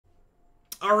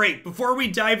All right, before we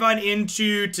dive on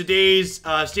into today's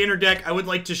standard deck, I would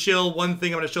like to shill one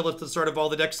thing. I'm going to shill at the start of all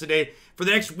the decks today. For the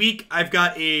next week, I've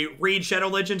got a Raid Shadow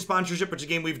Legend sponsorship, which is a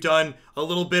game we've done a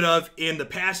little bit of in the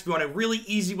past. If you want a really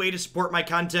easy way to support my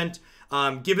content,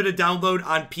 give it a download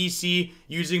on PC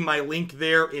using my link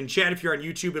there in chat. If you're on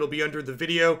YouTube, it'll be under the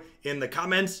video in the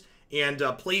comments. And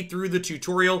play through the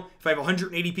tutorial. If I have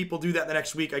 180 people do that the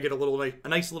next week, I get a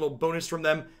nice little bonus from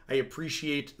them. I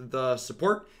appreciate the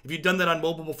support. If you've done that on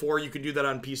mobile before, you can do that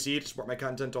on PC to support my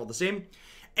content all the same.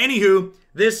 Anywho,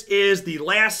 this is the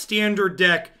last standard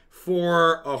deck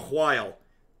for a while.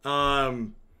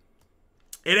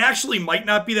 It actually might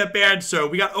not be that bad. So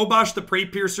we got Obosh the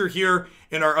Preypiercer here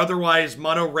in our otherwise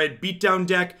mono red beatdown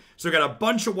deck. So we got a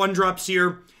bunch of 1-drops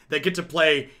here that get to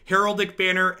play Heraldic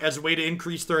Banner as a way to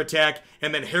increase their attack,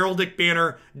 and then Heraldic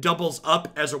Banner doubles up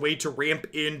as a way to ramp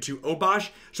into Obosh.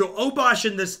 So Obosh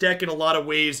in this deck, in a lot of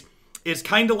ways, is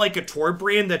kind of like a Tor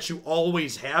brand that you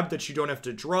always have, that you don't have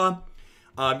to draw.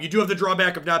 You do have the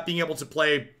drawback of not being able to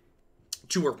play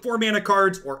 2 or 4 mana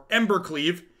cards or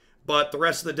Embercleave, but the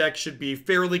rest of the deck should be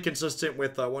fairly consistent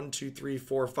with 1, 2, 3,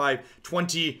 4, 5,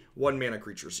 21 mana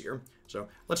creatures here. So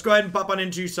let's go ahead and pop on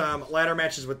into some ladder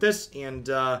matches with this, and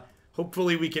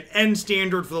hopefully we can end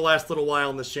standard for the last little while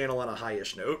on this channel on a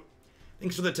high-ish note.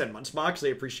 Thanks for the 10 months, Mox. I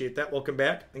appreciate that. Welcome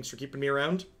back. Thanks for keeping me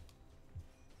around.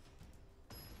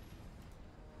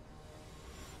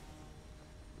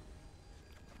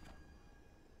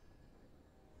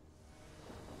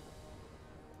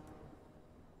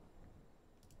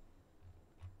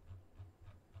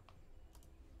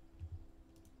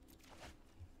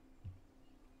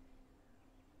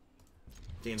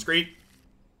 Dan's great.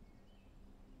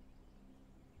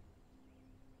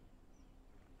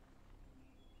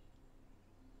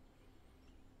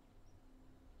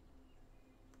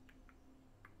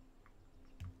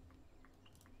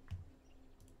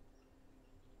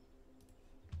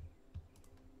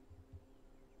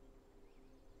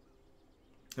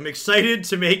 I'm excited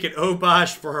to make an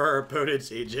Obosh for our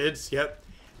opponent's agents. Yep.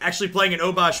 Actually playing an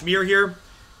Obosh mirror here.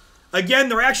 Again,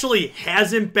 there actually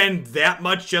hasn't been that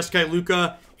much Jeskai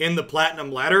Luka in the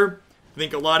Platinum ladder. I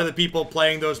think a lot of the people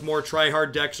playing those more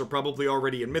try-hard decks are probably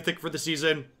already in Mythic for the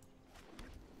season.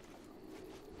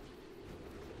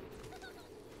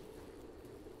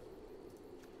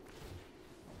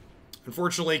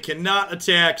 Unfortunately, cannot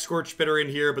attack Scorch Spitter in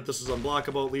here, but this is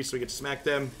unblockable. At least we get to smack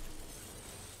them.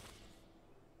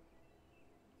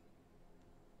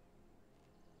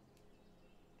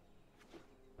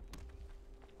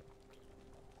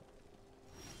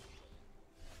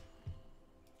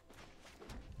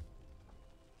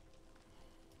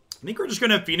 I think we're just going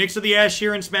to Phoenix of the Ash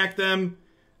here and smack them.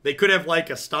 They could have,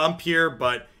 like, a Stomp here,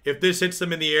 but if this hits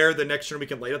them in the air, the next turn we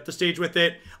can light up the stage with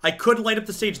it. I could light up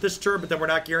the stage this turn, but then we're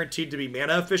not guaranteed to be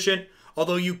mana efficient.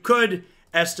 Although you could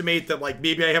estimate that, like,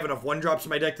 maybe I have enough 1-drops in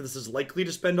my deck that this is likely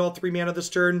to spend all 3 mana this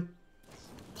turn.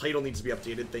 Title needs to be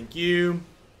updated. Thank you.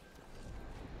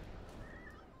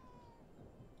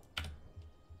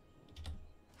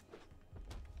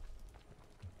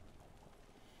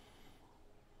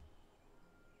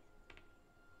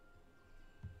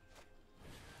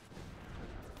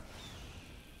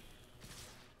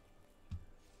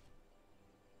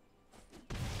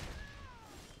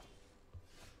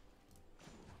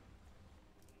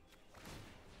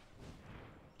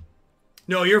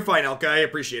 No, you're fine, Alka. I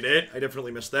appreciate it. I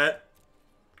definitely missed that.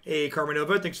 Hey,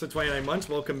 Carmenova, thanks for the 29 months.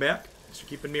 Welcome back. Thanks for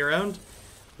keeping me around.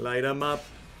 Light them up.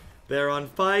 They're on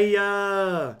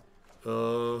fire.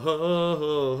 Oh, ho, ho,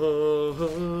 ho,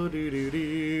 ho, do, do,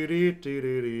 do, do, do,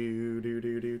 do, do,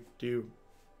 do, do, do.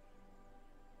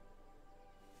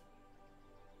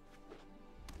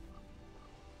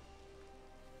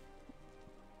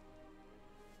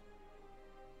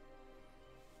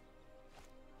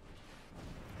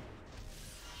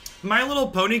 My Little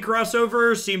Pony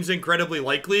crossover seems incredibly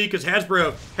likely because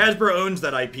Hasbro owns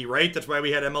that IP, right? That's why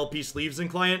we had MLP sleeves in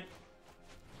client.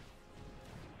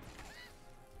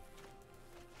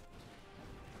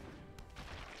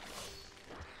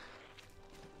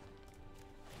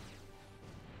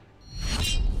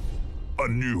 A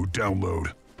new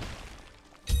download.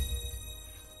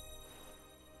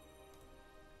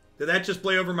 Did that just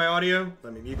play over my audio?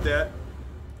 Let me mute that.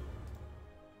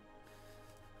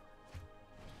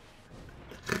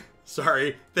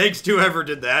 Sorry. Thanks to whoever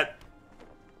did that.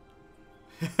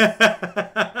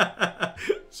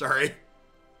 Sorry.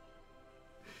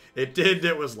 It did.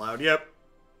 It was loud. Yep.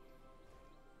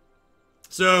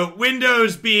 So,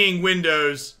 Windows being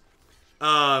Windows,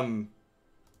 I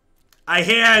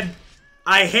had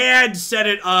set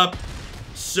it up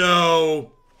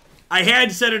so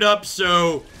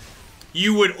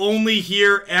you would only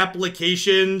hear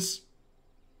applications.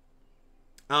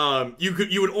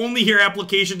 You would only hear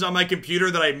applications on my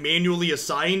computer that I manually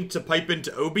assigned to pipe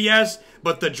into OBS,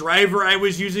 but the driver I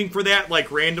was using for that,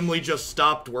 like, randomly just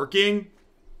stopped working.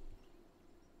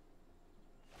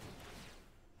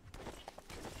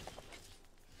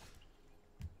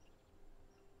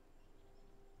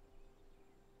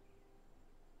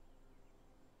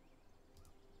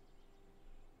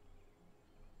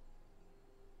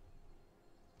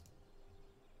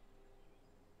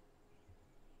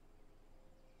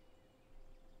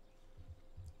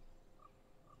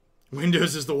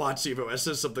 Windows is the WotC of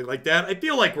OSs, something like that. I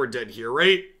feel like we're dead here,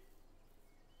 right?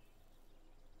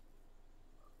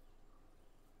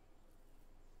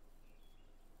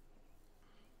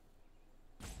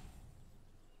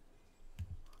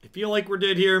 I feel like we're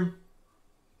dead here.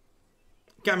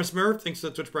 Gamma Smurf, thanks for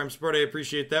the Twitch Prime support. I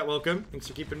appreciate that. Welcome. Thanks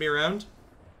for keeping me around.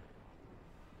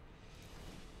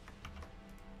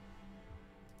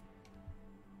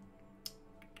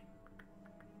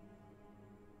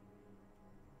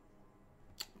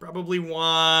 Probably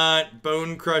want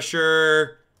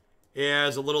Bonecrusher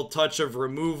as a little touch of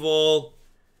removal.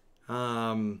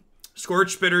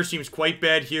 Scorch Spitter seems quite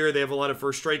bad here. They have a lot of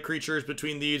first strike creatures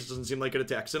between these. Doesn't seem like it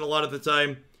attacks in a lot of the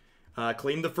time.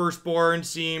 Claim the Firstborn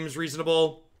seems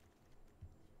reasonable.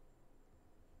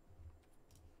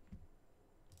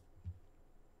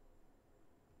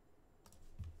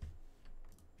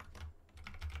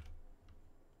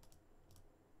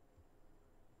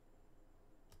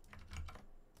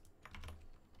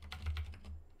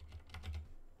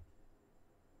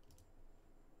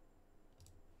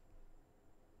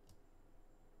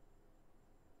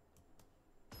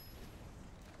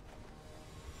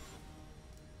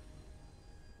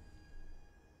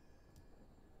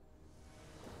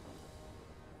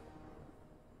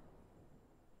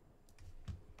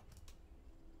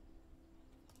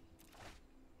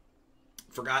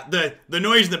 Forgot. The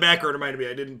noise in the background reminded me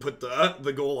I didn't put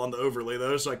the goal on the overlay,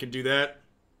 though, so I can do that.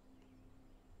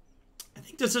 I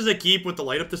think this is a keep with the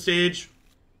light up the stage.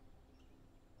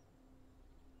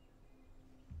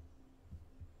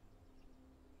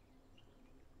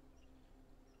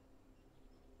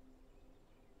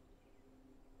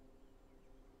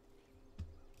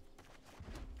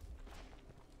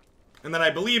 And then I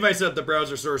believe I set up the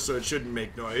browser source so it shouldn't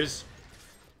make noise.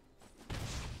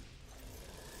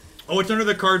 Oh, it's under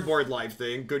the cardboard live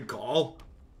thing. Good call.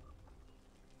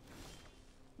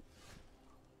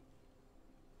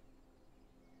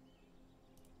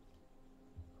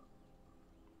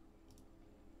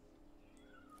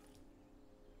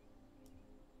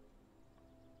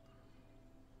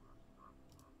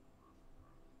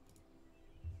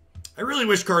 I really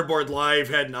wish Cardboard Live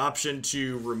had an option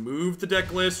to remove the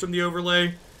deck list from the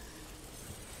overlay.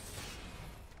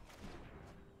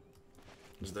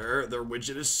 Their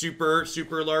widget is super,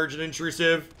 super large and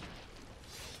intrusive.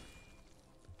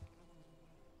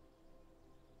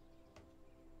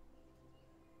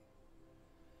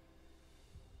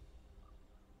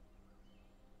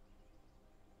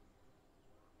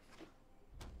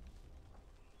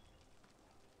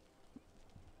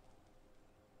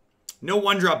 No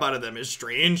one drop out of them is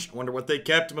strange. I wonder what they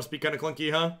kept. Must be kind of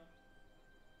clunky, huh?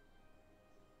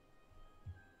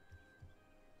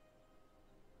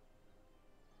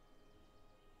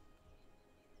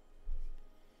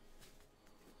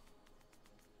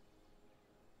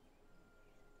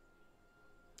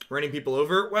 Running people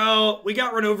over? Well, we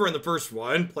got run over in the first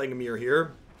one. Playing a mirror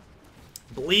here.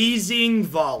 Blazing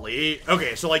Volley.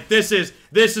 Okay, so like this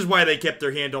is why they kept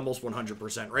their hand almost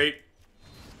 100%, right?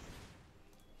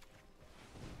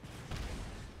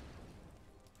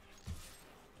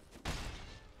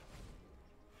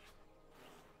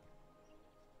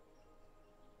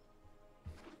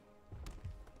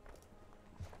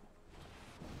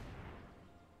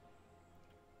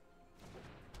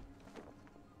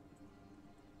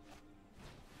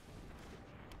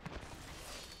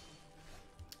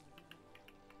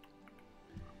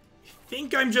 I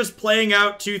think I'm just playing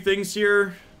out two things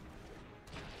here.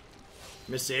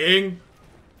 Missing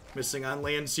on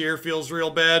lands here feels real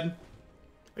bad.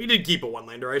 We did keep a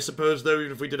one-lander, I suppose, though,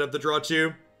 even if we did have the draw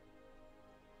two.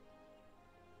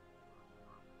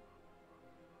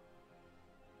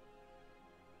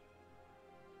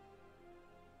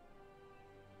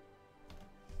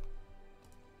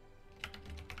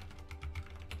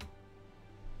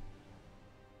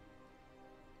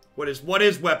 What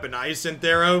is weaponized,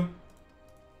 Synthero?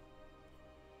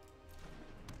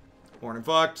 Morning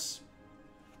Fox.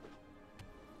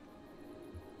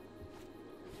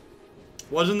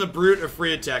 Wasn't the Brute a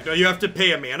free attack? No, you have to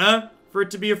pay a mana for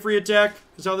it to be a free attack,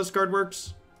 is how this card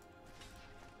works.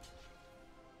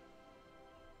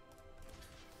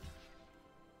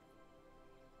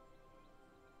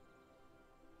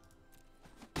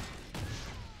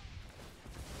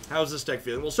 How's this deck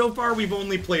feeling? Well, so far we've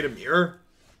only played a mirror.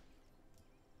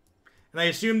 And I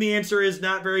assume the answer is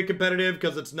not very competitive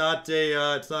because it's not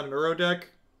an Uro deck.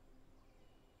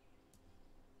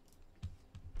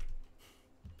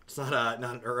 It's not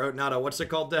an Uro, not a what's it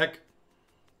called deck?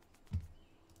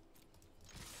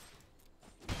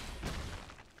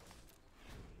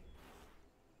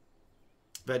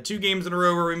 I've had 2 games in a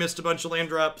row where we missed a bunch of land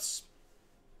drops.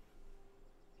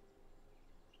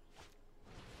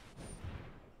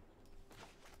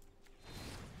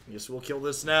 I guess we'll kill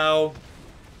this now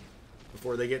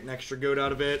before they get an extra goat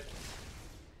out of it.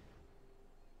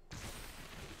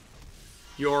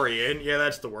 Yorian, yeah,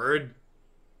 that's the word.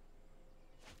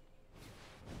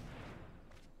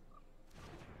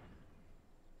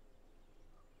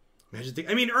 Imagine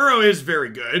I mean, Uro is very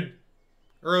good.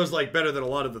 Uro's like better than a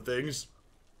lot of the things.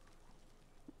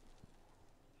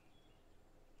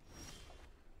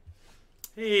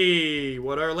 Hey,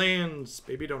 what are lands?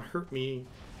 Baby, don't hurt me.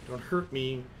 Don't hurt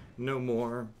me no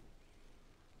more.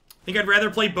 I think I'd rather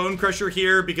play Bonecrusher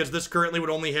here because this currently would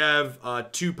only have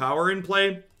 2 power in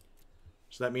play.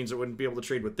 So that means it wouldn't be able to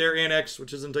trade with their Anax,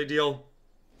 which isn't ideal.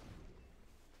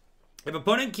 If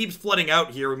opponent keeps flooding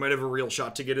out here, we might have a real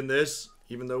shot to get in this,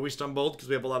 even though we stumbled because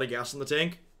we have a lot of gas in the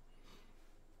tank.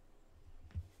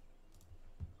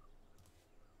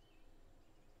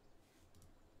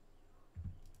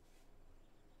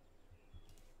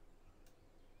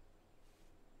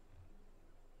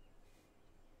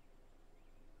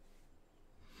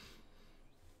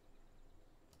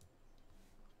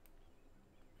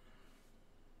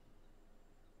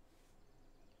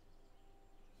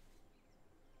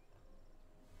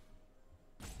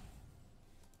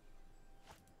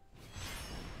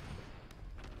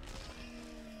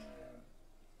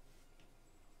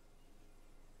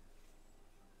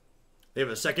 They have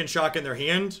a second shock in their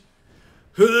hand.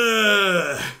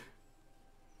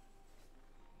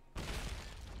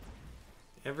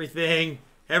 Everything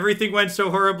went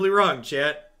so horribly wrong,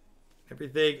 chat.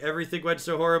 Everything went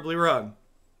so horribly wrong.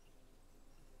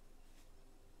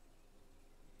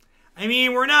 I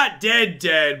mean, we're not dead,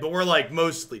 but we're like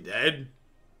mostly dead.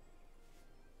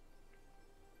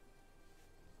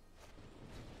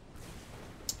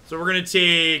 So we're gonna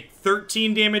take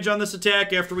 13 damage on this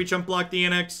attack after we chump block the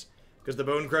Anax. Because the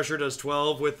Bonecrusher does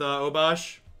 12 with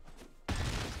Obosh.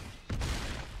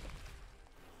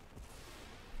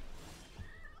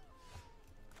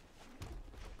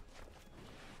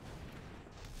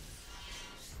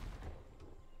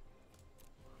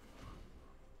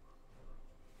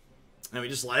 And we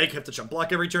just like have to chump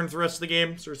block every turn for the rest of the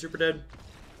game, so we're super dead.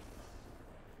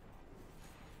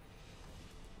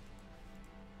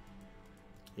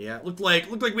 Yeah, it looked like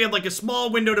we had like a small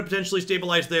window to potentially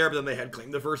stabilize there, but then they had Claim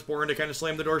the Firstborn to kind of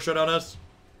slam the door shut on us.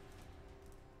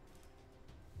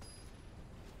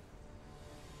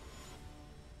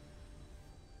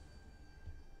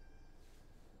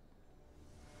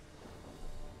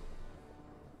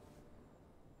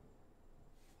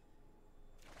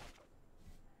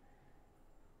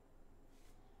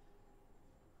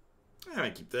 I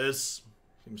might keep this.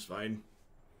 Seems fine.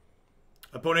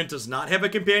 Opponent does not have a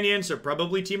companion, so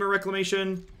probably Temur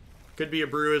Reclamation. Could be a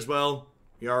brew as well.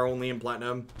 We are only in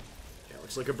platinum. Yeah,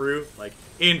 looks like a brew. Like,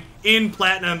 in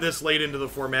platinum this late into the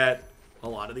format, a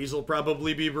lot of these will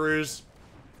probably be brews.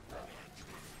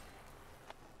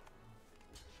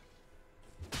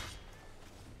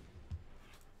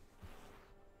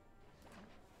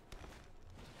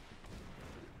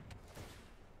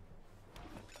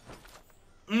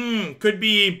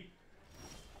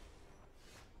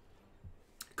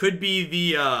 Could be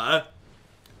the,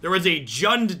 there was a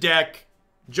Jund deck,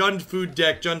 Jund food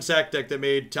deck, Jund sack deck that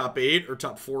made top 8 or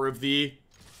top 4 of the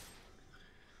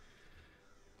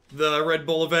Red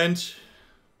Bull event.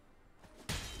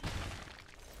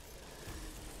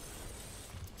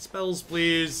 Spells,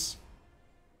 please.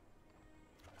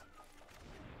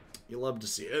 You love to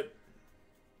see it.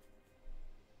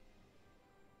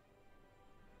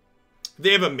 If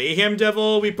they have a Mayhem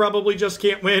Devil, we probably just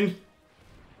can't win.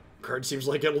 Card seems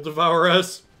like it'll devour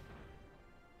us.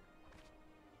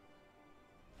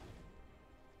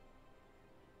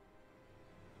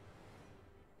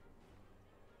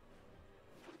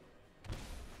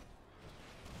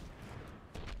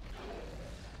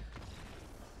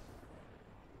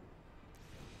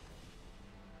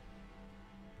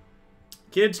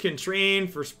 Kids can train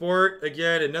for sport.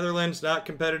 Again, in Netherlands, not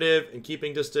competitive and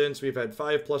keeping distance. We've had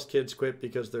 5+ kids quit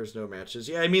because there's no matches.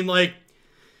 Yeah, I mean, like,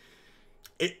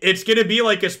 it's going to be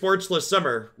like a sportsless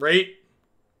summer, right?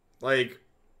 Like,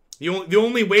 The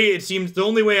only way it seems, the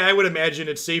only way I would imagine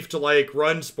it's safe to like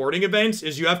run sporting events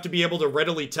is you have to be able to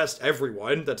readily test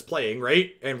everyone that's playing,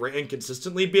 right? And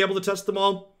consistently be able to test them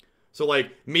all. So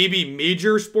like maybe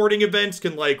major sporting events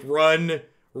can like run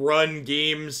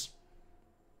games,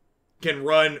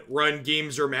 run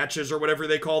games or matches or whatever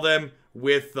they call them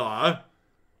with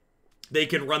they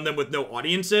can run them with no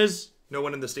audiences, no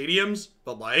one in the stadiums,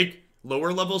 but like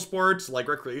lower level sports, like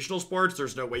recreational sports,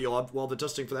 there's no way you'll have the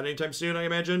testing for that anytime soon, I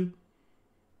imagine.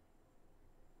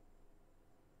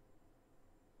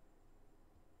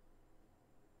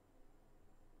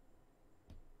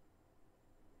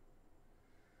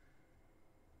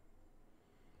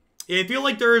 Yeah, I feel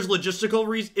like there's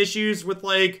logistical issues with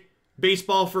like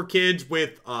baseball for kids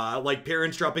with like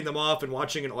parents dropping them off and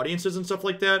watching in audiences and stuff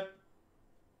like that.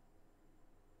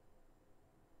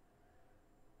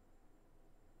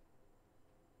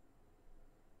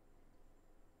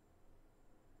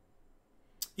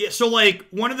 Yeah, so like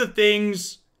one of the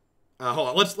things, hold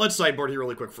on, let's sideboard here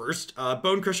really quick first.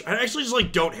 Bonecrusher, I actually just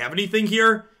like don't have anything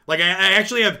here. Like I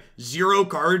actually have 0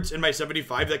 cards in my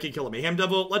 75 that can kill a Mayhem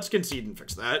Devil. Let's concede and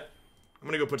fix that. I'm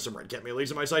gonna go put some Redcap Melees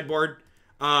in my sideboard.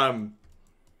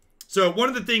 So one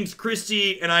of the things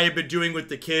Christy and I have been doing with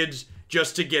the kids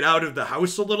just to get out of the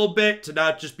house a little bit, to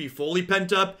not just be fully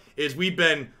pent up, is we've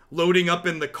been loading up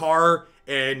in the car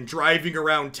and driving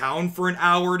around town for an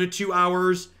hour to 2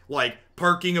 hours, like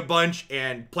parking a bunch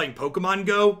and playing Pokemon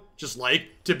Go, just like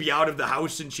to be out of the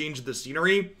house and change the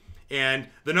scenery. And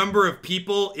the number of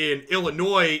people in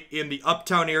Illinois in the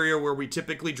uptown area where we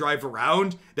typically drive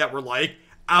around that were like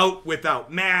out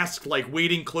without masks, like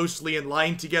waiting closely in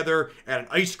line together at an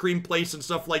ice cream place and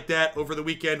stuff like that over the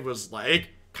weekend was like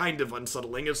kind of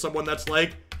unsettling as someone that's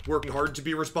like working hard to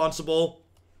be responsible.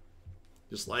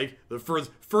 Just like the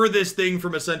furthest thing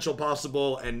from essential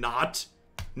possible and not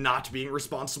being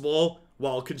responsible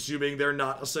while consuming their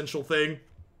not essential thing. I'm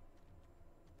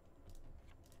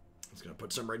just gonna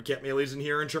put some Redcap Melees in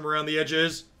here and trim around the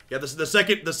edges. Yeah, this the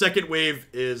second wave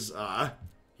is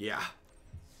yeah.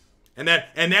 And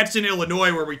that's in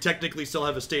Illinois where we technically still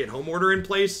have a stay-at-home order in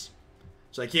place.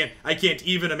 So I can't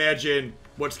even imagine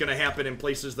what's gonna happen in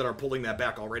places that are pulling that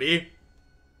back already.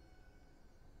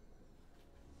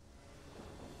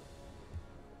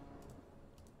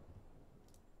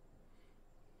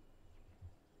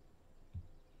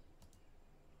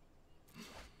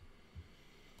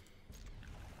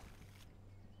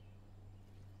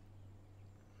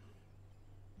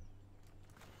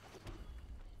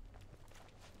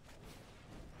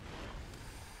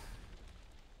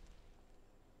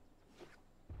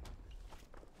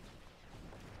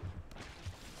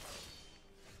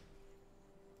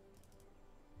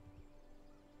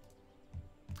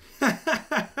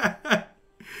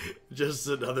 Just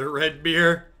another red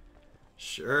beer?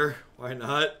 Sure, why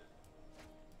not?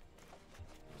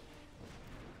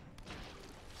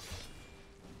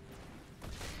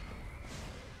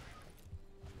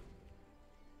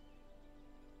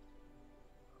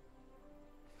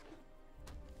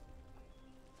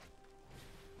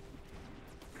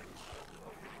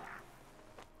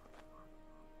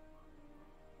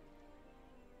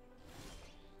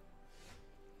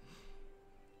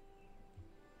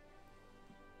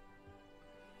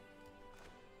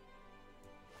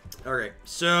 Okay,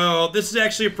 so this is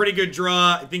actually a pretty good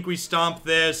draw. I think we stomp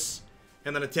this,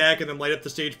 and then attack, and then light up the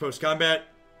stage post-combat.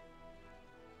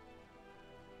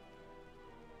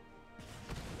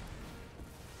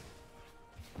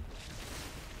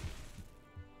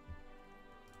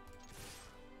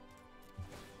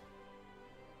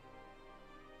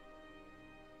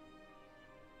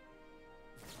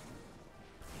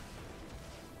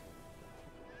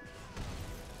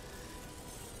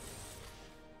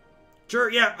 Sure,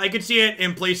 yeah, I could see it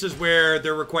in places where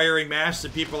they're requiring masks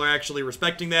and people are actually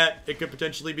respecting that. It could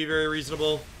potentially be very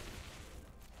reasonable.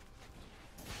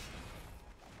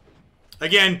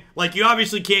 Again, like, you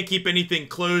obviously can't keep anything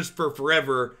closed for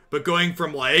forever, but going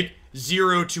from, like,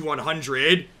 0 to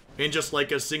 100 in just,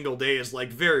 like, a single day is, like,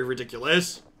 very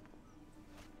ridiculous.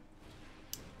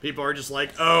 People are just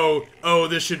like, oh,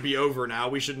 this should be over now.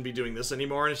 We shouldn't be doing this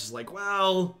anymore. And it's just like,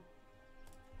 well...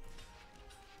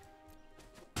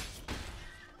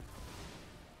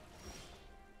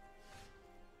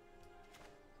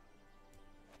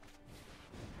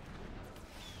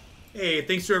 Hey,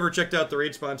 thanks to whoever checked out the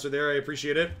raid sponsor there. I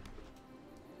appreciate it.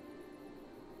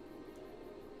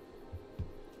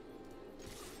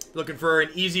 Looking for an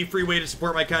easy, free way to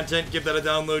support my content, give that a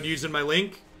download using my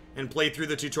link, and play through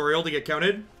the tutorial to get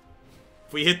counted.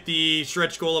 If we hit the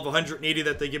stretch goal of 180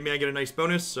 that they give me, I get a nice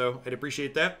bonus, so I'd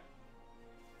appreciate that.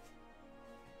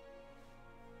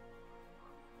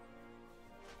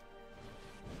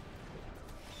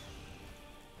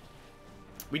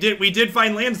 We did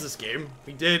find lands this game.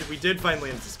 We did find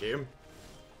lands this game.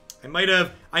 I might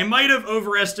have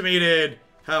overestimated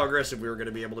how aggressive we were going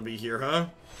to be able to be here, huh?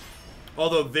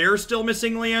 Although they're still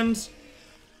missing lands.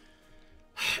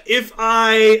 If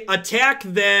I attack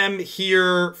them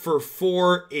here for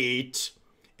 4-8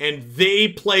 and they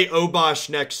play Obosh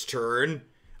next turn,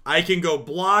 I can go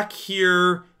block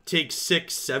here, take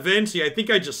 6-7. So yeah, I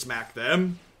think I just smack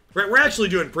them. Right, we're actually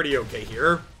doing pretty okay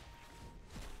here.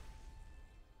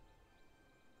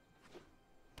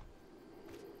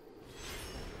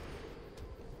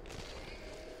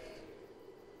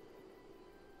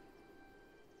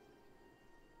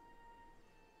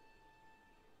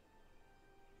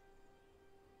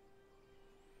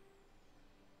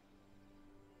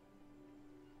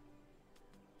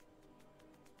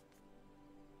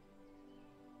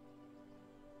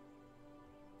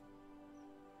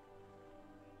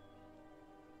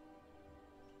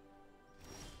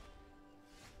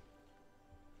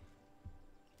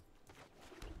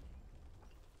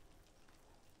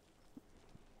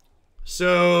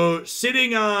 So,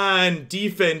 sitting on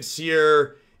defense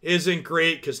here isn't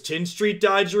great because Tin Street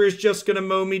Dodger is just going to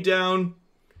mow me down.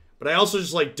 But I also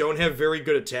just, like, don't have very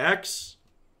good attacks.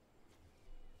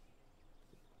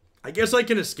 I guess I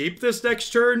can escape this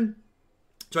next turn.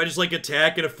 So I just, like,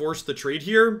 attack and force the trade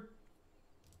here.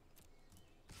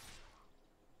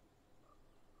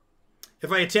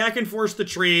 If I attack and force the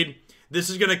trade, this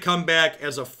is going to come back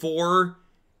as a 4.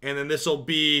 And then this will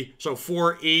be, so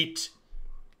 4-8.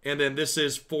 And then this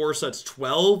is 4, so that's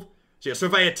 12. So yeah, so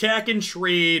if I attack and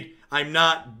trade, I'm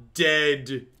not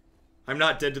dead. I'm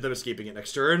not dead to them escaping it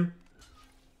next turn.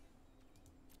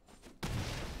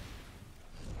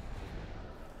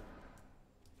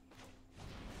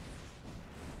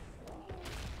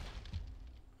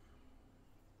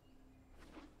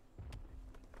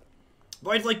 I've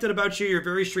always liked that about you. You're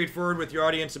very straightforward with your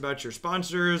audience about your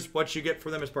sponsors, what you get for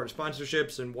them as part of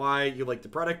sponsorships, and why you like the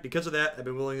product. Because of that, I've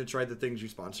been willing to try the things you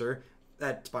sponsor.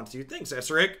 That sponsor you. Thanks,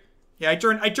 Esric. Yeah, I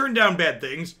turned down bad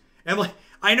things. And like,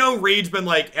 I know Raid's been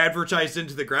like advertised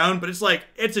into the ground, but it's like,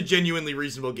 it's a genuinely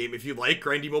reasonable game if you like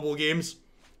grindy mobile games.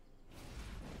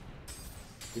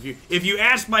 If you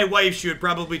asked my wife, she would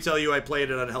probably tell you I played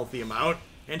an unhealthy amount,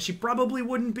 and she probably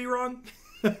wouldn't be wrong.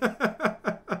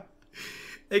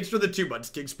 Thanks for the 2 months,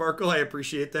 King Sparkle. I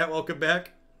appreciate that. Welcome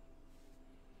back.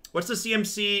 What's the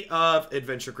CMC of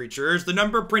adventure creatures? The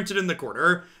number printed in the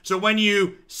corner. So when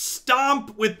you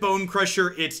stomp with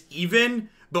Bonecrusher, it's even,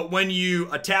 but when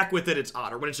you attack with it, it's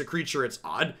odd. Or when it's a creature, it's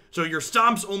odd. So your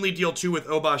stomps only deal 2 with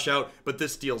Obosh out, but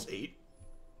this deals 8.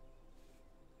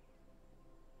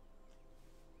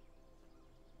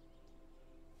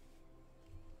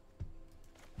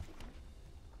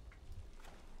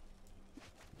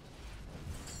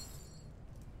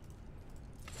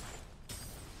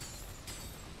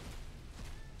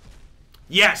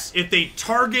 Yes, if they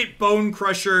target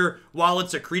Bonecrusher while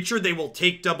it's a creature, they will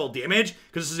take double damage,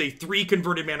 because this is a 3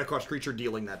 converted mana cost creature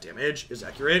dealing that damage, is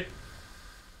accurate.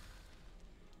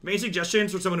 Main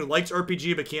suggestions for someone who likes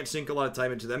RPG but can't sink a lot of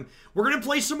time into them. We're going to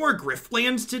play some more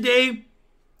Griftlands today,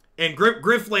 and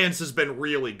Griftlands has been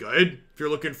really good. If you're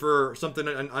looking for something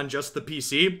on just the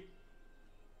PC,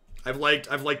 I've liked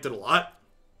it a lot.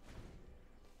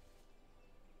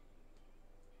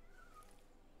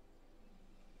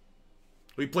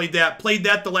 We played that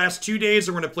the last 2 days,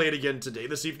 and we're gonna play it again today,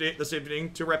 this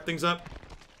evening to wrap things up.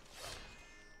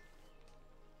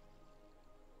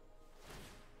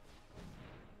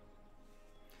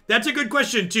 That's a good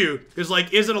question too, because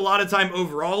like, is it a lot of time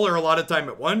overall or a lot of time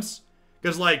at once?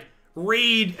 Because like,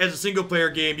 Raid as a single player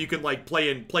game, you can like play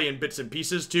in bits and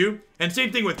pieces too, and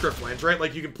same thing with Griftlands, right?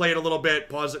 Like you can play it a little bit,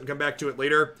 pause it, and come back to it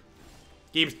later.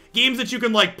 Games that you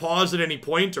can like pause at any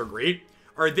point are great.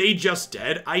 Are they just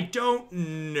dead? I don't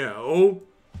know.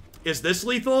 Is this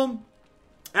lethal?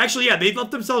 Actually, yeah, they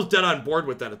left themselves dead on board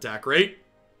with that attack, right?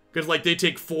 Because, like, they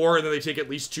take 4 and then they take at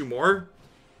least 2 more.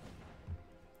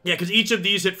 Yeah, because each of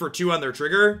these hit for 2 on their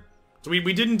trigger. So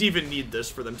we didn't even need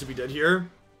this for them to be dead here.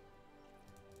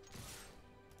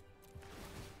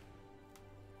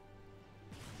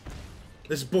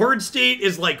 This board state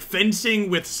is like fencing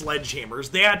with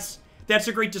sledgehammers. That's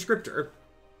a great descriptor.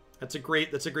 That's a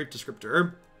great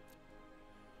descriptor.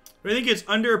 But I think it's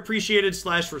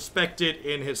underappreciated / respected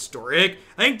in Historic.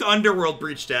 I think the Underworld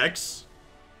Breach decks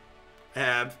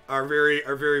are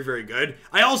very good.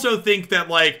 I also think that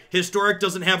like Historic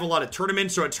doesn't have a lot of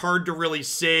tournaments, so it's hard to really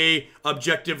say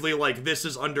objectively like this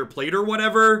is underplayed or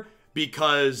whatever,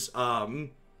 because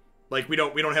like we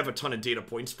don't have a ton of data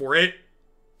points for it.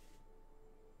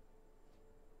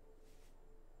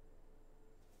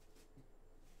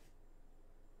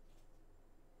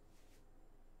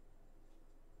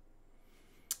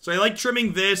 So I like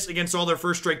trimming this against all their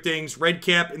first strike things.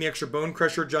 Redcap and the extra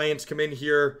Bonecrusher Giants come in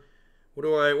here. What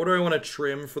do I want to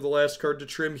trim for the last card to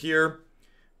trim here?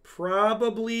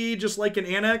 Probably just like an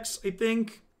Anax, I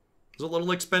think. It's a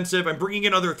little expensive. I'm bringing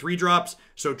in other 3-drops,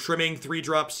 so trimming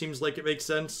 3-drops seems like it makes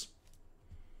sense.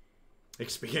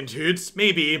 Expand dudes,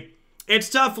 maybe. It's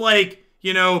tough, like,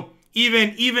 you know,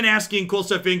 even asking Cool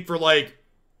Stuff Inc. for like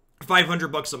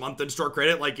 $500 a month in store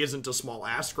credit, like, isn't a small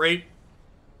ask, right?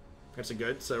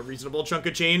 That's a reasonable chunk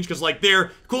of change, because, like,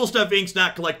 Cool Stuff Inc.'s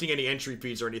not collecting any entry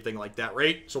fees or anything like that,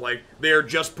 right? So, like, they're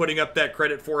just putting up that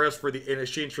credit for us in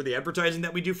exchange for the advertising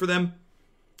that we do for them.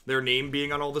 Their name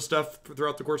being on all the stuff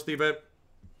throughout the course of the event.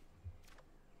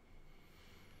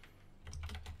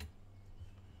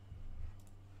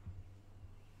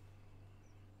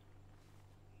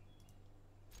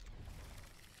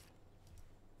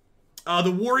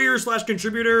 The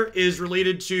warrior/contributor is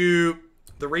related to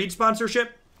the raid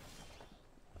sponsorship.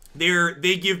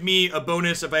 They give me a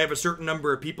bonus if I have a certain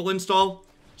number of people install.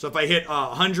 So if I hit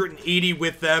 180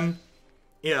 with them,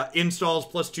 installs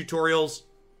plus tutorials,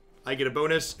 I get a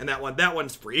bonus, and that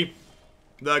one's free.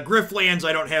 The Grifflands,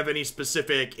 I don't have any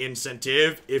specific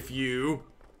incentive if you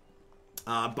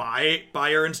buy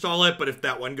or install it, but if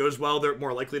that one goes well, they're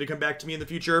more likely to come back to me in the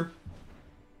future.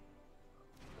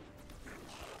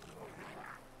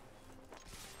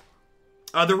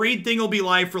 The raid thing will be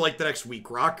live for like the next week,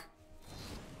 Rock.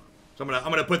 So I'm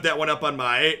gonna put that one up on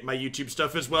my YouTube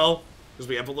stuff as well, because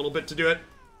we have a little bit to do it.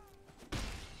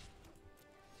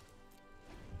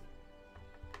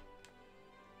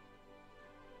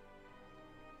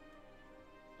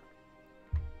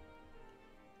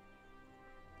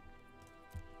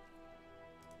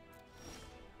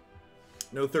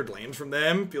 No third land from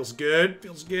them. Feels good.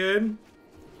 Feels good.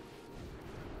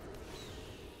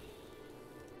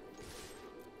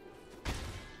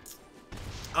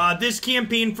 This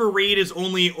campaign for raid is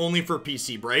only for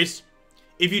PC, Bryce.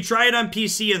 If you try it on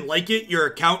PC and like it, your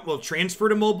account will transfer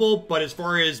to mobile, but as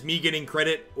far as me getting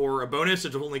credit or a bonus,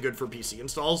 it's only good for PC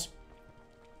installs.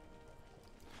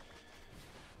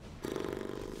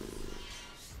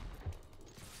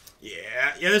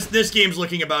 Yeah, this game's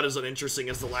looking about as uninteresting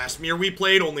as the last mirror we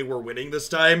played, only we're winning this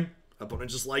time. Opponent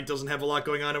just like doesn't have a lot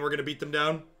going on and we're gonna beat them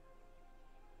down.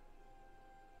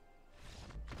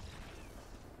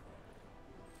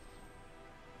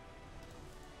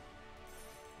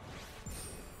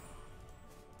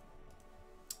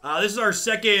 This is our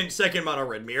second mono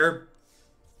red mirror.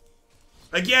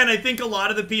 Again, I think a lot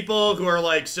of the people who are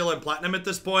like still in platinum at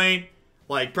this point,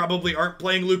 like probably aren't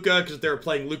playing Luca, because if they were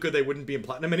playing Luca, they wouldn't be in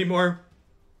platinum anymore.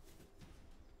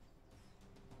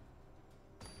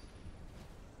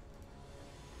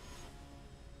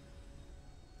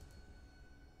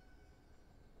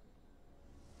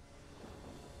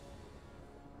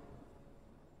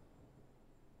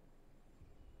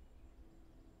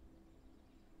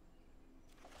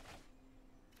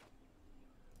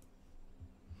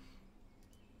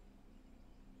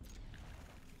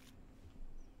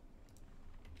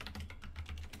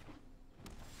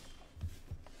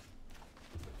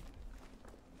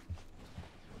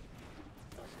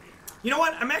 You know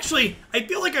what? I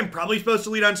feel like I'm probably supposed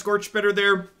to lead on Scorch Spitter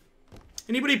there.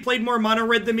 Anybody played more mono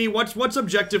red than me? What's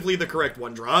objectively the correct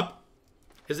one drop?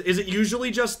 Is it usually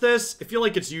just this? I feel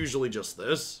like it's usually just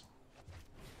this.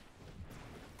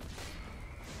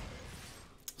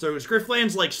 So is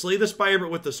Grifflands like Slay the Spire but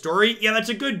with the story? Yeah, that's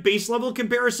a good base level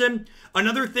comparison.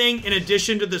 Another thing in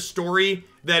addition to the story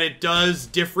that it does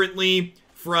differently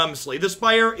from Slay the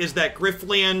Spire is that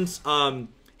Grifflands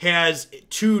has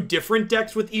 2 different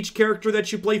decks with each character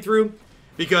that you play through,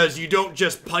 because you don't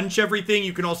just punch everything,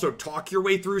 you can also talk your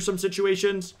way through some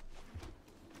situations.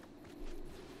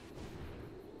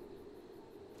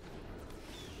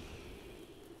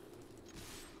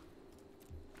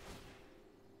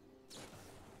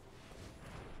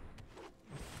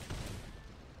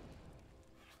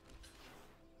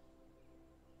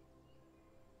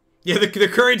 Yeah, the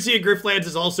currency of Grifflands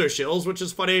is also shills, which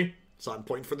is funny. It's on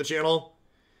point for the channel.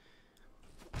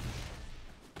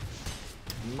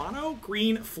 Mono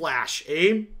green flash,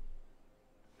 eh?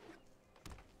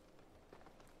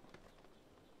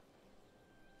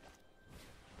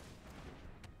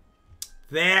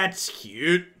 That's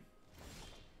cute.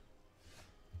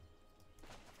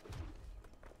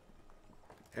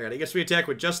 Alright, I guess we attack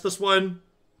with just this one,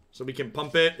 so we can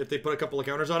pump it if they put a couple of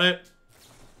counters on it.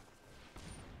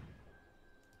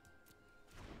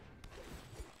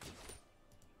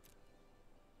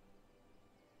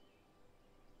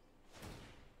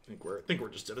 I think we're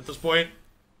just dead at this point.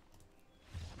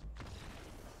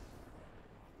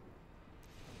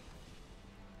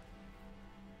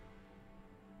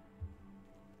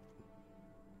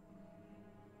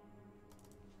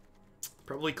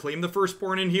 Probably Claim the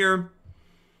Firstborn in here.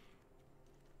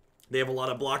 They have a lot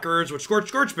of blockers, which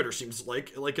Scorch Spitter seems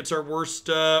like it's our worst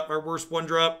one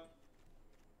drop.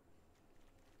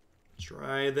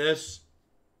 Try this.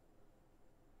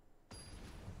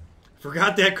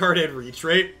 Forgot that card had reach,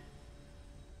 right?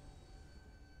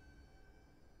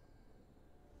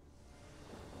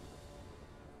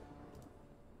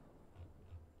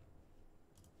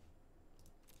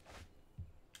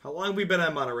 How long have we been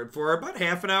on Mono Red for? About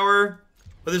half an hour.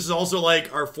 But this is also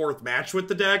like our 4th match with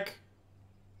the deck.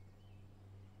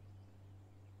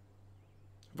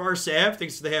 Varsav,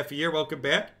 thanks for the half a year. Welcome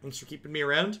back. Thanks for keeping me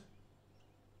around.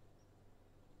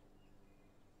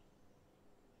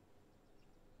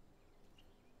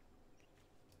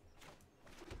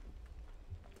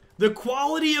 The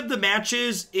quality of the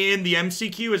matches in the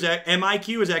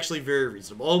MIQ is actually very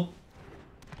reasonable.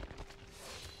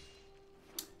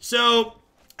 So,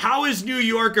 how is New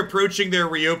York approaching their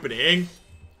reopening?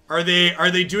 Are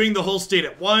they doing the whole state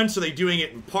at once? Are they doing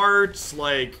it in parts?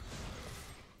 Like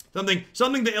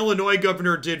something the Illinois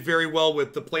governor did very well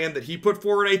with the plan that he put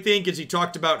forward, I think, is he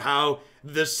talked about how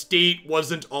the state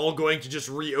wasn't all going to just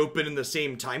reopen in the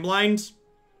same timelines.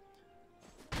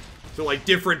 So, like,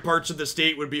 different parts of the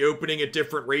state would be opening at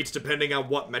different rates depending on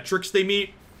what metrics they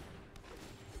meet.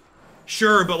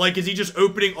 Sure, but, like, is he just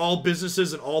opening all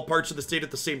businesses in all parts of the state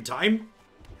at the same time?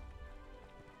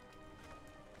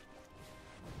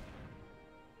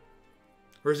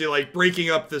 Or is he, like, breaking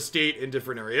up the state in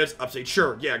different areas? Upstate,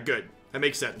 sure, yeah, good. That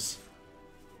makes sense.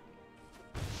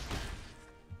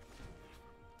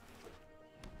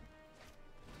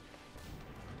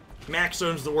 Max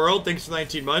owns the world, thanks for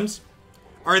 19 months.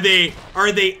 Are they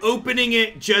opening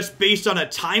it just based on a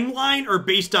timeline or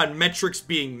based on metrics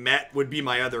being met would be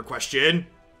my other question.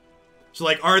 So,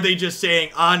 like, are they just saying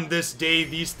on this day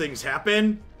these things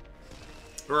happen?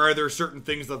 Or are there certain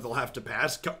things that they'll have to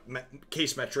pass?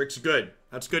 Case metrics, good.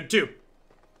 That's good too.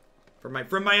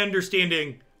 From my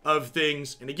understanding of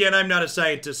things, and again, I'm not a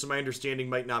scientist, so my understanding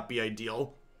might not be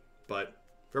ideal, but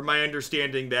from my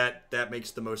understanding, that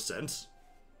makes the most sense.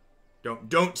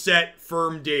 Don't set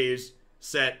firm days,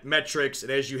 set metrics,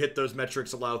 and as you hit those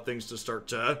metrics, allow things to start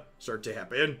to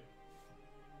happen.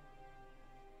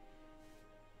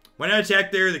 Why not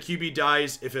attack there? The QB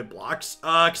dies if it blocks.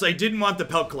 Because I didn't want the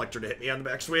Pelt Collector to hit me on the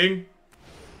backswing.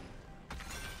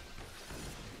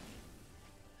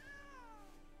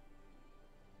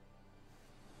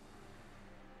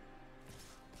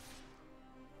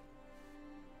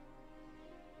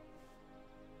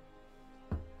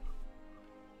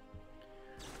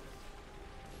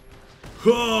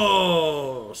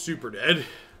 Oh, super dead.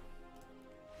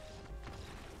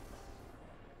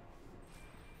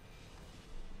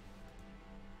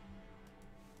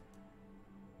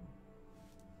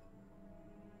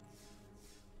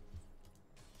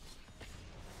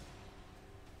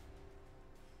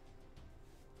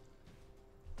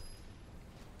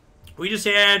 We just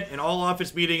had an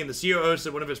all-office meeting, and the COO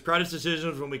said one of his proudest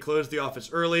decisions when we closed the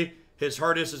office early, his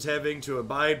hardest is having to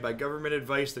abide by government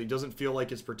advice that he doesn't feel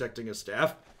like it's protecting his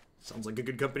staff. Sounds like a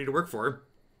good company to work for.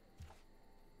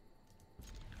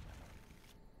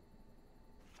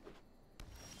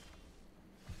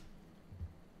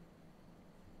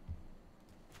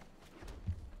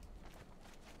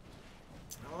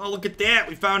 Oh, look at that.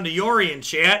 We found a Yori in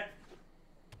chat.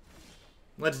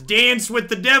 Let's dance with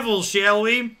the devil, shall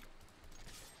we?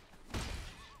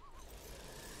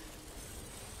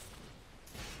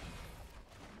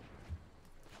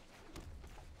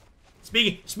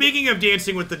 Speaking of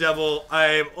Dancing with the Devil,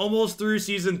 I'm almost through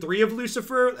Season 3 of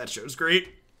Lucifer. That show's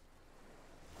great.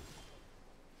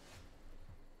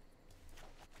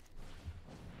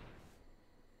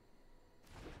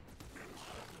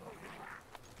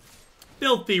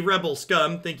 Filthy Rebel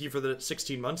Scum, thank you for the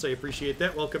 16 months. I appreciate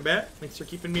that. Welcome back. Thanks for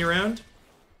keeping me around.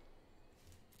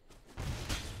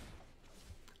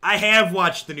 I have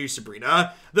watched the new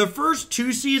Sabrina. The first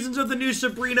 2 seasons of the new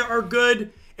Sabrina are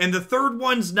good. And the third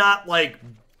one's not, like,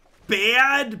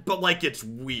 bad, but, like, it's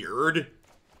weird.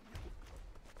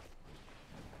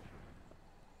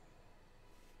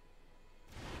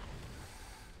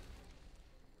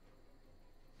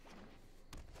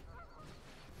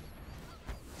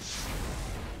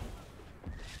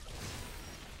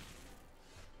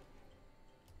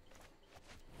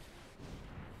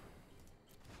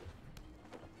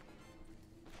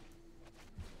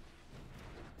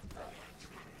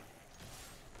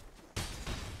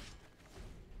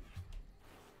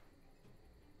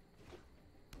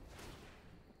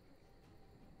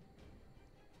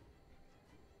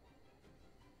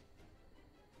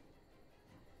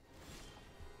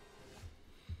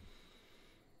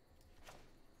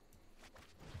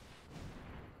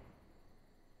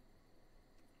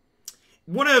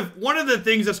 one of the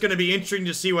things that's going to be interesting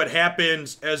to see what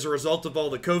happens as a result of all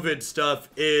the COVID stuff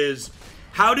is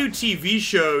how do TV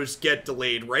shows get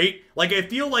delayed, right? Like, I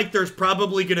feel like there's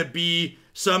probably going to be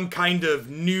some kind of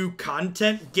new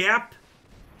content gap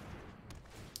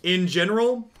in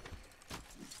general.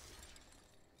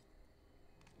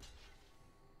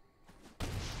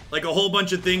 Like, a whole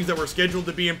bunch of things that were scheduled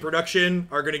to be in production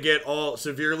are going to get all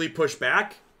severely pushed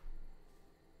back.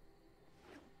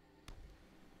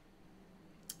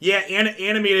 Yeah,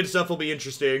 animated stuff will be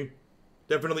interesting.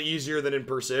 Definitely easier than in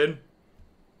person.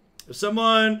 As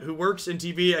someone who works in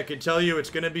TV, I can tell you it's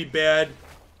going to be bad.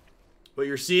 What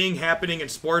you're seeing happening in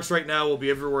sports right now will be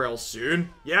everywhere else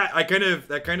soon. Yeah,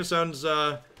 that kind of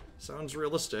sounds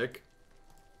realistic.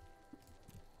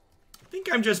 I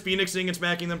think I'm just Phoenixing and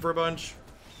smacking them for a bunch.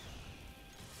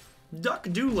 Duck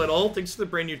Doolittle, thanks for the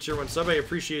brand new tier 1 sub. I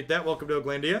appreciate that. Welcome to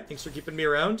Oglandia. Thanks for keeping me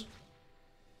around.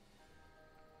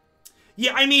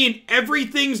 Yeah, I mean,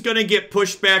 everything's gonna get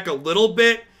pushed back a little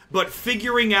bit, but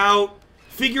figuring out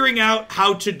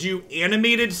how to do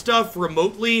animated stuff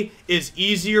remotely is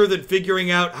easier than figuring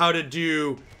out how to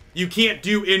do... You can't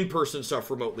do in-person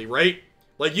stuff remotely, right?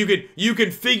 Like, you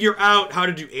can figure out how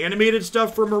to do animated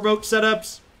stuff from remote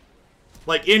setups.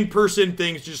 Like, in-person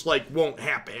things just, like, won't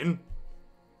happen.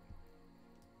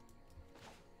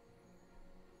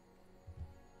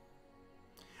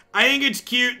 I think it's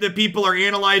cute that people are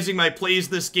analyzing my plays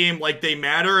this game like they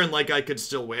matter and like I could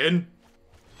still win.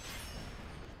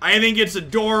 I think it's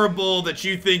adorable that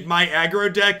you think my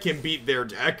aggro deck can beat their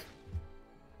deck.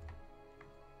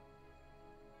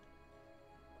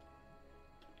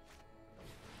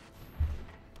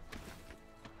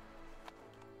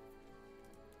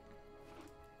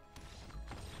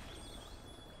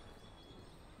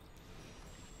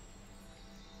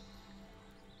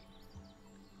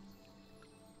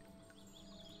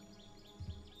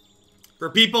 For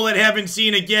people that haven't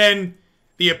seen, again,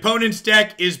 the opponent's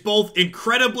deck is both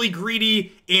incredibly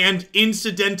greedy and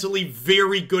incidentally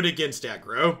very good against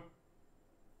aggro.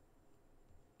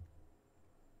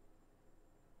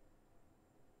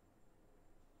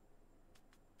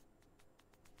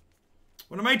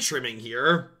 What am I trimming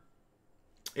here?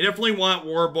 I definitely want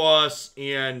Warboss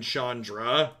and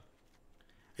Chandra.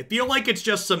 I feel like it's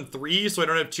just some 3s, so I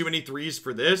don't have too many 3s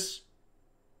for this.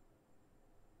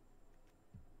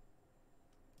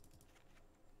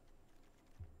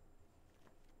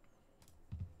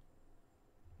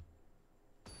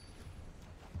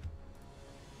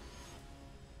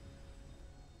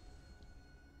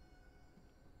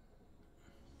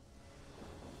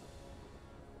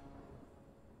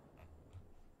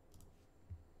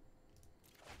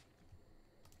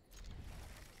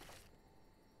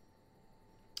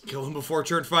 Kill him before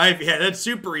turn 5. Yeah, that's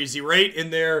super easy, right? In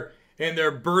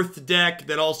their birth deck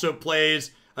that also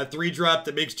plays a 3-drop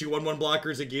that makes 2 1/1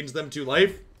 blockers and gains them 2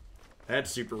 life.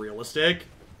 That's super realistic.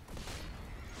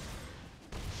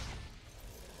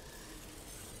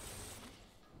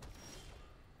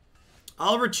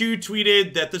 Oliver 2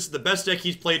 tweeted that this is the best deck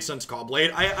he's played since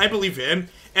Callblade. I believe him.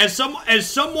 As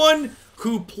someone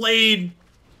who played,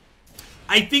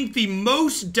 I think the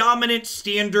most dominant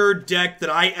standard deck that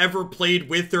I ever played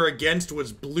with or against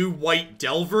was Blue-White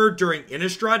Delver during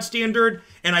Innistrad Standard,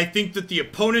 and I think that the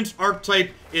opponent's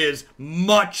archetype is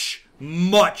much,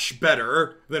 much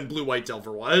better than Blue-White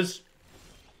Delver was.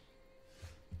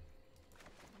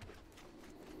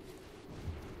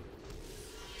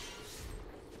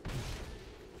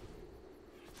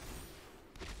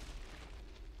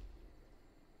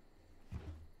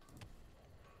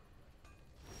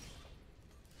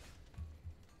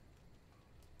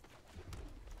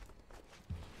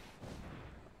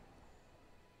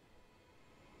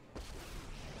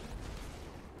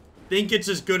 Think it's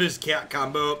as good as Cat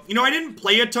Combo. You know, I didn't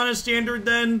play a ton of Standard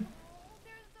then.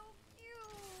 They're so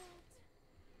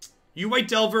cute. You White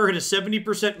Delver had a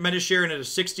 70% meta share and had a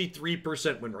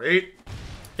 63% win rate.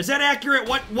 Is that accurate?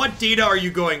 What data are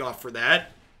you going off for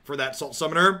that? For that Salt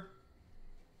Summoner?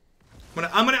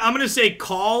 I'm gonna say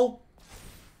call.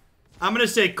 I'm gonna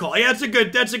say call. Yeah, that's a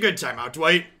good timeout,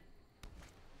 Dwight.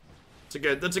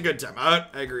 That's a good timeout.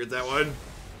 I agree with that one.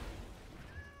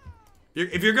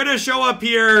 If you're gonna show up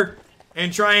here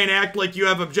and try and act like you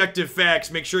have objective facts,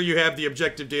 make sure you have the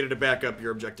objective data to back up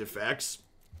your objective facts.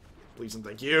 Please and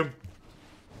thank you.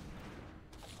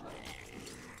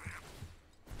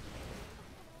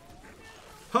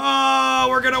 Oh,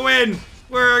 we're gonna win!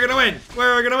 We're gonna win!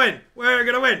 We're gonna win! We're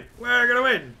gonna win! We're gonna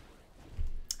win!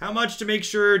 How much to make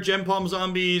sure Gem Palm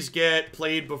Zombies get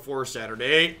played before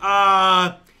Saturday?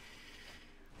 I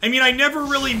mean, I never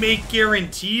really make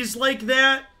guarantees like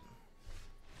that.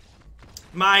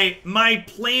 My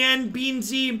plan,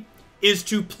 Beansy, is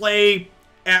to play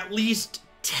at least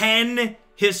 10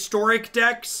 historic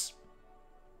decks.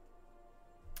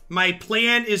 My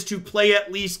plan is to play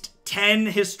at least 10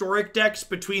 historic decks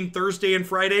between Thursday and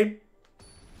Friday.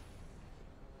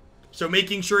 So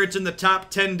making sure it's in the top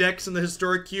 10 decks in the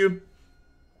historic queue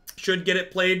should get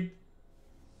it played.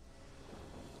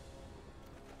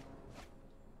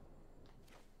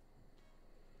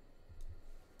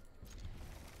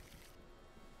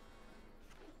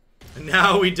 And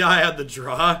now we die on the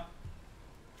draw.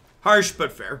 Harsh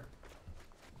but fair.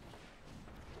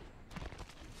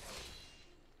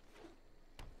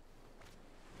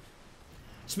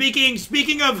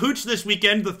 Speaking of hooch this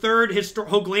weekend, the third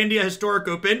Hoaglandia Historic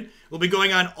Open will be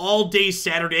going on all day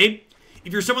Saturday.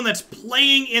 If you're someone that's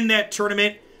playing in that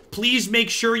tournament, please make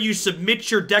sure you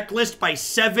submit your deck list by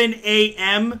 7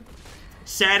 a.m.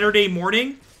 Saturday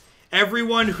morning.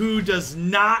 Everyone who does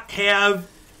not have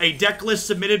a deck list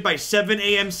submitted by 7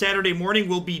 a.m. Saturday morning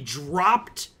will be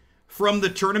dropped from the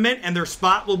tournament, and their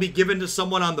spot will be given to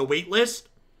someone on the wait list.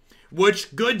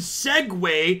 Which, good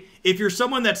segue, if you're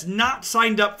someone that's not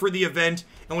signed up for the event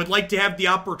and would like to have the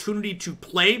opportunity to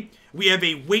play, we have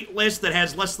a wait list that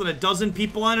has less than a dozen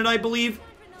people on it, I believe.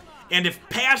 And if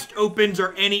past opens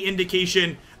are any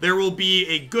indication, there will be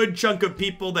a good chunk of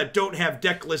people that don't have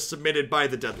deck lists submitted by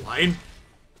the deadline.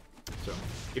 So,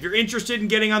 if you're interested in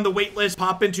getting on the wait list,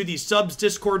 pop into the subs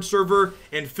Discord server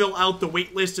and fill out the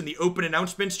wait list in the open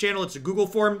announcements channel. It's a Google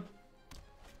form.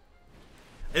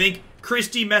 I think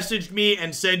Christy messaged me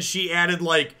and said she added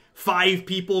like 5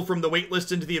 people from the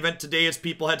waitlist into the event today as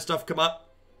people had stuff come up.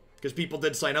 Because people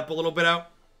did sign up a little bit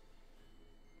out.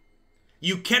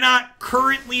 You cannot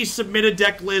currently submit a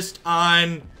deck list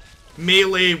on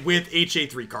Melee with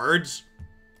HA3 cards.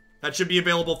 That should be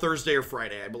available Thursday or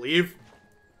Friday, I believe.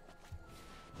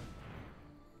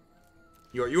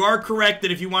 You are correct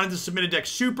that if you wanted to submit a deck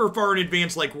super far in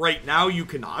advance, like right now, you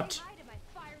cannot.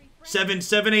 7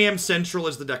 a.m. Central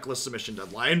is the deck list submission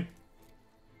deadline.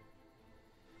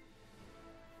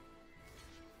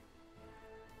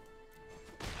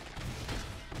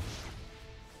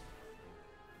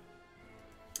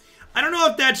 I don't know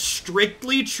if that's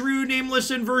strictly true,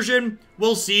 Nameless Inversion.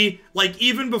 We'll see. Like,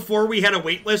 even before we had a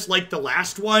waitlist, like the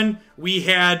last one, we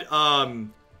had, the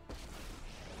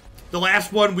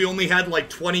last one, we only had like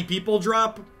 20 people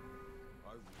drop.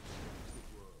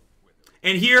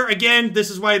 And here, again,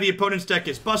 this is why the opponent's deck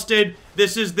is busted.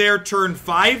 This is their turn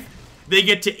 5. They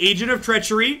get to Agent of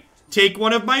Treachery, take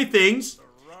one of my things,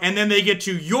 and then they get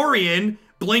to Yorion,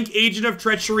 blink Agent of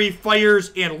Treachery,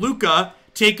 Fires, and Luca,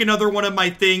 take another one of my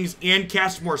things, and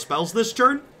cast more spells this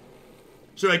turn.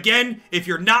 So again, if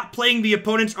you're not playing the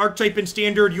opponent's archetype in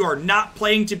Standard, you are not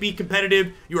playing to be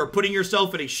competitive, you are putting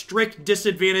yourself at a strict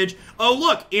disadvantage. Oh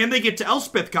look, and they get to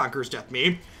Elspeth Conquers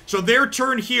Deathme. So their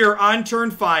turn here on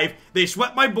turn 5, they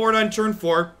swept my board on turn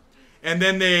 4, and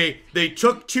then they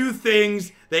took 2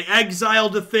 things, they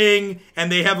exiled a thing, and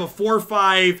they have a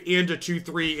 4/5 and a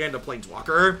 2/3 and a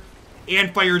Planeswalker,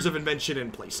 and Fires of Invention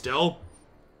in play still.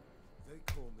 They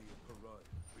call me a pariah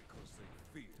because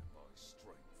they fear my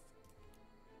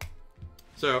strength.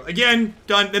 So again,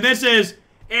 done. And this is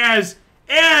as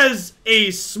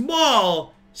a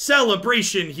small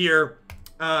celebration here,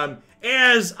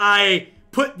 as I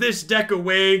put this deck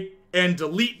away and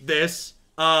delete this.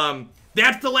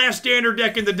 That's the last Standard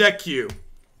deck in the deck queue.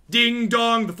 Ding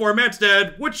dong, the format's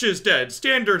dead. Which is dead?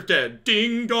 Standard's dead.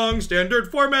 Ding dong, Standard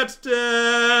format's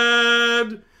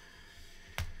dead.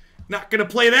 Not gonna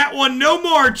play that one no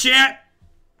more, chat.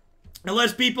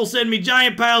 Unless people send me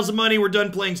giant piles of money, we're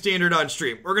done playing Standard on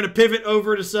stream. We're gonna pivot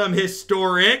over to some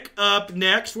Historic up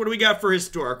next. What do we got for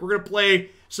Historic? We're gonna play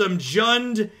some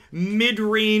Jund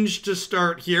mid-range to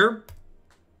start here.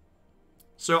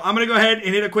 So I'm going to go ahead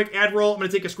and hit a quick ad roll. I'm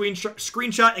going to take a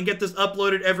screenshot and get this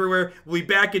uploaded everywhere. We'll be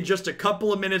back in just a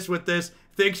couple of minutes with this.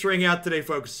 Thanks for hanging out today,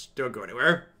 folks. Don't go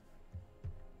anywhere.